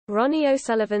Ronnie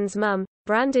O'Sullivan's mum,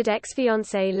 branded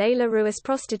ex-fiancee Laila Rouass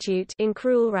prostitute in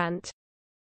cruel rant.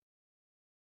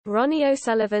 Ronnie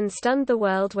O'Sullivan stunned the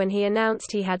world when he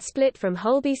announced he had split from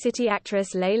Holby City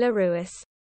actress Laila Rouass.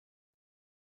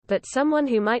 But someone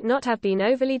who might not have been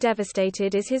overly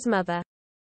devastated is his mother.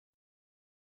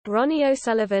 Ronnie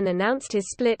O'Sullivan announced his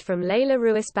split from Laila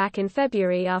Rouass back in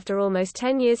February after almost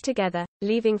 10 years together,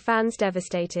 leaving fans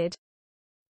devastated.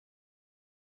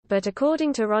 But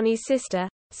according to Ronnie's sister,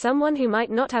 someone who might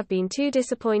not have been too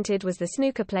disappointed was the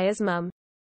snooker player's mum.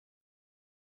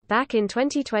 Back in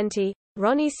 2020,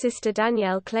 Ronnie's sister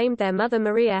Danielle claimed their mother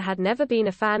Maria had never been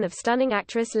a fan of stunning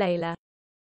actress Laila.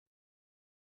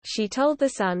 She told The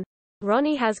Sun,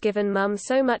 "Ronnie has given mum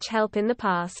so much help in the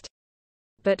past.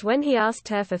 But when he asked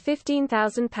her for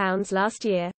 £15,000 last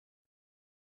year,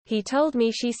 he told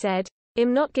me she said,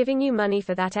 'I'm not giving you money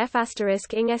for that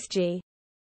f***ing SG.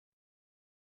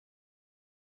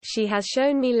 She has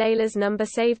shown me Laila's number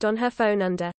saved on her phone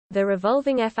under the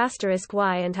revolving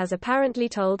f***y and has apparently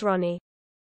told Ronnie,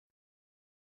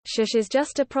 "Shush is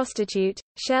just a prostitute,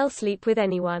 she'll sleep with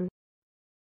anyone."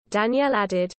 Danielle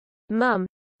added, "Mum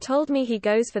told me he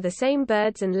goes for the same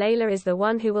birds and Laila is the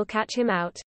one who will catch him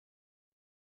out.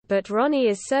 But Ronnie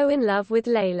is so in love with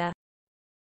Laila."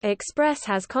 Express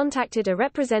has contacted a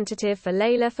representative for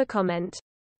Laila for comment.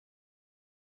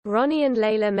 Ronnie and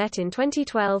Laila met in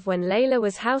 2012 when Laila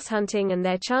was house hunting and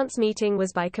their chance meeting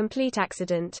was by complete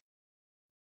accident.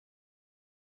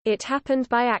 "It happened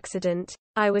by accident.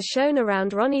 I was shown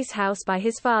around Ronnie's house by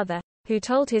his father, who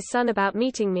told his son about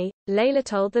meeting me," Laila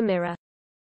told the Mirror.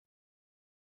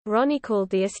 "Ronnie called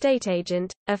the estate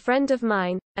agent, a friend of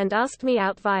mine, and asked me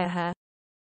out via her.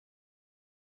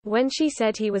 When she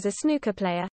said he was a snooker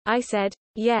player, I said,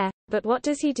 'Yeah, but what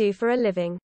does he do for a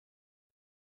living?'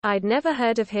 I'd never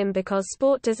heard of him because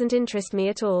sport doesn't interest me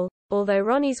at all, although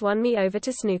Ronnie's won me over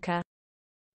to snooker."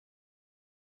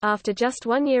 After just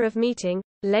 1 year of meeting,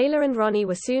 Laila and Ronnie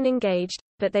were soon engaged,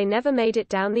 but they never made it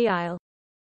down the aisle.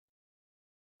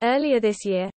 Earlier this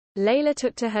year, Laila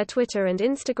took to her Twitter and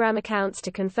Instagram accounts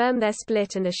to confirm their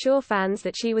split and assure fans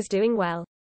that she was doing well.